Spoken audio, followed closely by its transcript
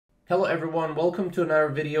Hello everyone, welcome to another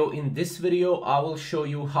video. In this video, I will show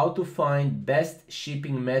you how to find best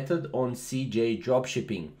shipping method on CJ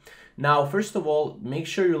Dropshipping. Now, first of all, make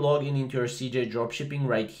sure you log in into your CJ Dropshipping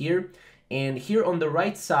right here. And here on the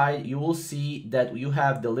right side, you will see that you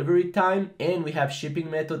have delivery time and we have shipping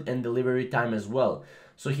method and delivery time as well.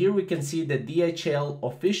 So here we can see that DHL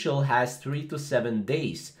official has 3 to 7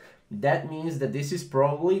 days. That means that this is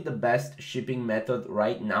probably the best shipping method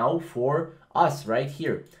right now for us right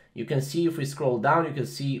here. You can see if we scroll down, you can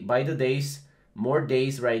see by the days, more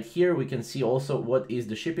days right here. We can see also what is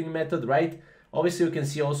the shipping method, right? Obviously, you can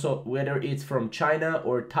see also whether it's from China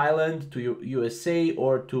or Thailand to USA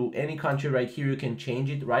or to any country right here, you can change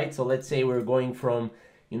it, right? So let's say we're going from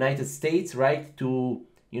United States, right, to,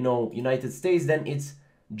 United States, then it's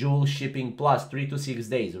dual shipping plus 3 to 6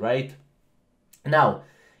 days, right? Now,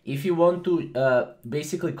 if you want to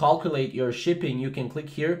basically calculate your shipping, you can click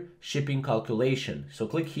here, shipping calculation. So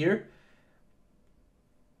click here,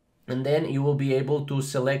 and then you will be able to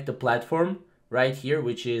select the platform right here,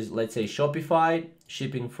 which is, let's say, Shopify,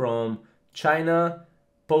 shipping from China,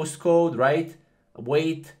 postcode, right?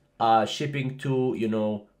 Weight, shipping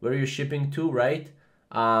to, where you're shipping to, right?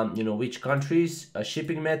 Which countries,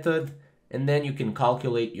 shipping method, and then you can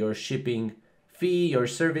calculate your shipping fee, your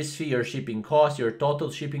service fee, your shipping cost, your total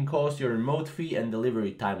shipping cost, your remote fee, and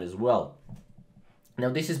delivery time as well. Now,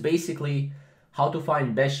 this is basically how to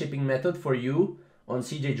find best shipping method for you on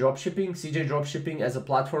CJ Dropshipping. CJ Dropshipping as a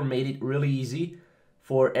platform made it really easy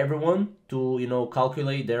for everyone to,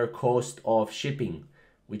 calculate their cost of shipping,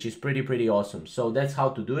 which is pretty awesome. So that's how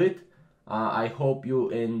to do it. I hope you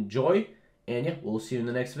enjoy, and yeah, we'll see you in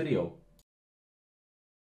the next video.